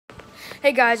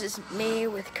Hey guys, it's me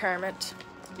with Kermit.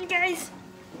 Hey guys.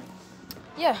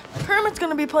 Yeah, Kermit's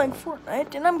gonna be playing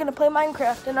Fortnite, and I'm gonna play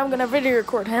Minecraft, and I'm gonna video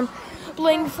record him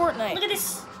playing Fortnite. Look at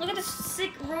this! Look at this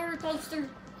sick roller coaster.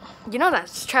 You know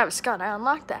that's Travis Scott. I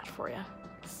unlocked that for you.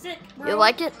 Sick, bro. You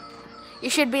like it? You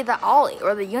should be the Ollie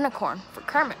or the unicorn for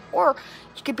Kermit, or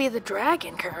you could be the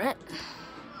dragon, Kermit.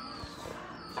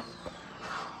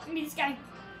 Give me this guy.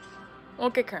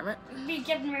 Okay, Kermit. Be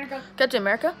Captain America. Captain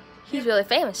America? He's really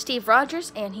famous. Steve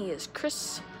Rogers, and he is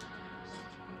Chris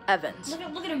Evans.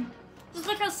 Look at him. Just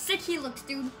look how sick he looks,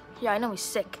 dude. Yeah, I know he's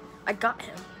sick. I got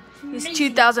him. He's Amazing.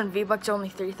 2,000 V-Bucks, only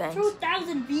 3 things.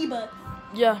 2,000 V-Bucks.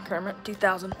 Yeah, Kermit,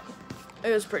 2,000. It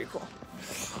was pretty cool.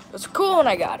 It was cool when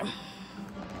I got him.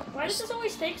 Why does this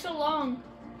always take so long?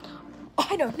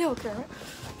 I don't know, Kermit.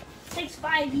 It takes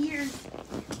 5 years.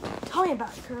 Tell me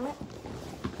about it, Kermit.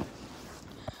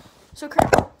 So,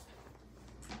 Kermit,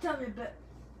 tell me a bit.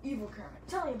 Evil Kermit,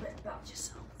 tell me a bit about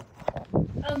yourself.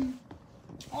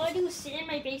 All I do is sit in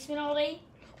my basement all day.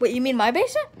 Wait, you mean my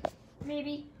basement?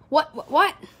 Maybe. What?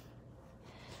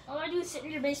 All I do is sit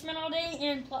in your basement all day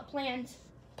and plot plans.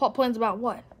 Plot plans about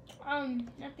what?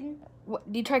 Nothing.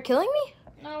 What? Do you try killing me?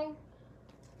 No.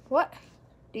 What?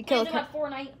 Do you kill Plans about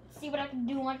Fortnite. See what I can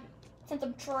do on since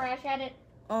I'm trash at it.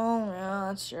 Oh, yeah,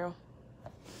 that's true.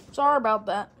 Sorry about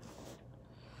that.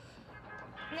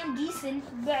 I'm decent,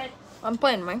 but I'm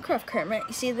playing Minecraft, Kermit.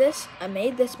 You see this? I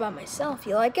made this by myself.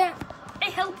 You like it? I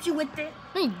helped you with it.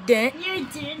 No, you didn't. Yeah, I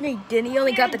did. No, you didn't. You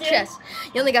only Yeah, got I the did. chest.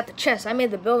 You only got the chest. I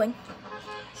made the building.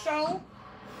 So,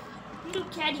 do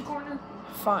caddy corner.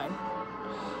 Fine.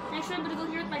 Actually, I'm gonna go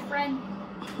here with my friend.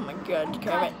 Oh my god,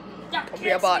 Kermit. That Don't be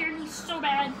a cat bot. scared me so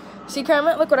bad. See,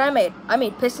 Kermit, look what I made. I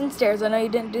made piston stairs. I know you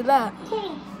didn't do that.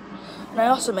 Cool. And I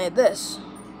also made this.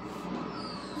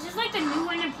 Is this like the new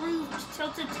and improved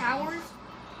tilted towers?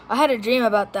 I had a dream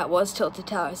about that was Tilted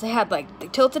Towers. They had like the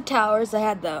Tilted Towers. They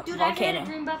had the Dude, I've volcano. had a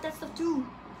dream about that stuff too.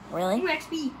 Really? New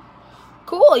XP.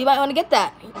 Cool. You might want to get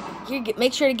that. Here,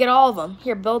 make sure to get all of them.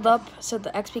 Here, build up so the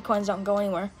XP coins don't go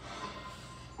anywhere.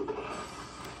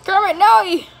 Kermit, no!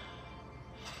 You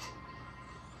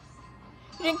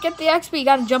didn't get the XP. You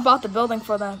gotta jump off the building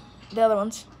for the other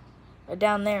ones. They're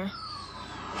down there.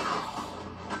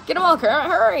 Get them all,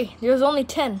 Kermit. Hurry. There's only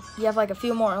 10. You have like a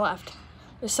few more left.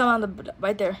 There's some on the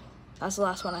right there. That's the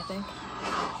last one, I think.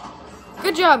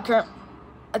 Good job, Kermit.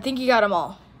 I think you got them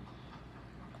all.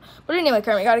 But anyway,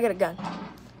 Kermit, you gotta get a gun.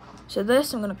 So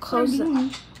this, I'm gonna close it.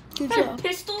 Good Is that a job.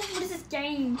 pistol? What is this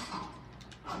game?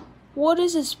 What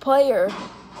is this player?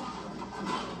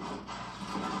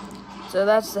 So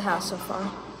that's the house so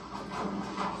far.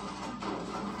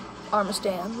 Armor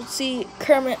stand. Let's see,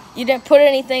 Kermit, you didn't put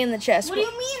anything in the chest. What do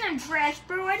you mean I'm trash,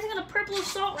 bro? I just got a purple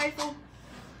assault rifle.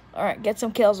 Alright, get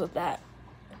some kills with that,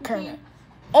 Kermit.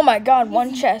 Oh my god, one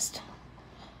Easy. chest.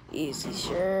 Easy,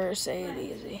 sure, say it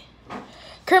easy.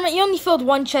 Kermit, you only filled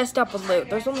one chest up with loot.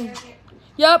 There's only...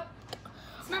 Yep,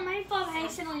 It's not my fault I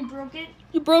accidentally broke it.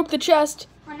 you broke the chest.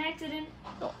 On accident.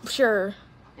 Oh, sure.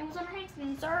 It was on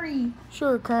accident. Sorry.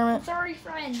 Sure, Kermit. Sorry,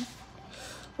 friend.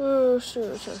 Oh,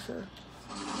 sure.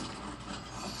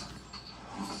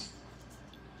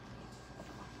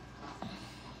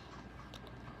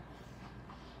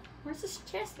 Where's this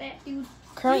chest at, dude?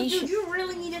 Kermit, Dude, you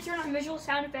really need to turn on visual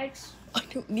sound effects. I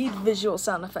don't need visual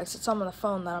sound effects. It's on the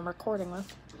phone that I'm recording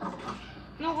with.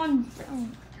 No, on.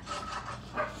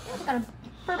 Got a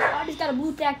purple. I just got a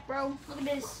blue tack, bro. Look at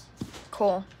this.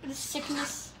 Cool. Look at this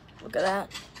sickness. Look at that.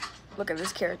 Look at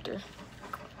this character.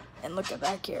 And look at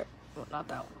that character. Well, not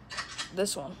that one.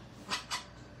 This one.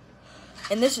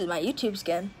 And this is my YouTube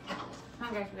skin.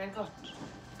 I gotta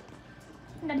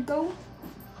go.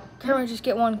 Kermit, just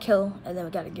get one kill, and then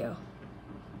we gotta go.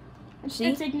 It's See?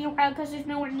 gonna take me a while because there's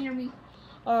nowhere near me.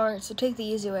 Alright, so take the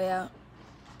easy way out.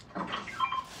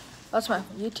 That's my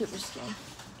YouTuber skin.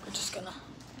 We're just gonna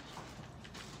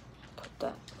put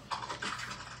that.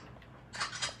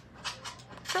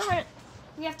 Kermit!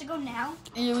 We have to go now.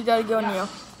 Yeah, we gotta go now.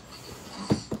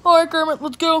 Alright, Kermit,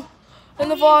 let's go. In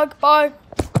the vlog. Bye.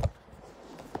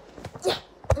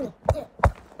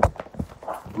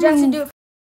 Jackson, do it.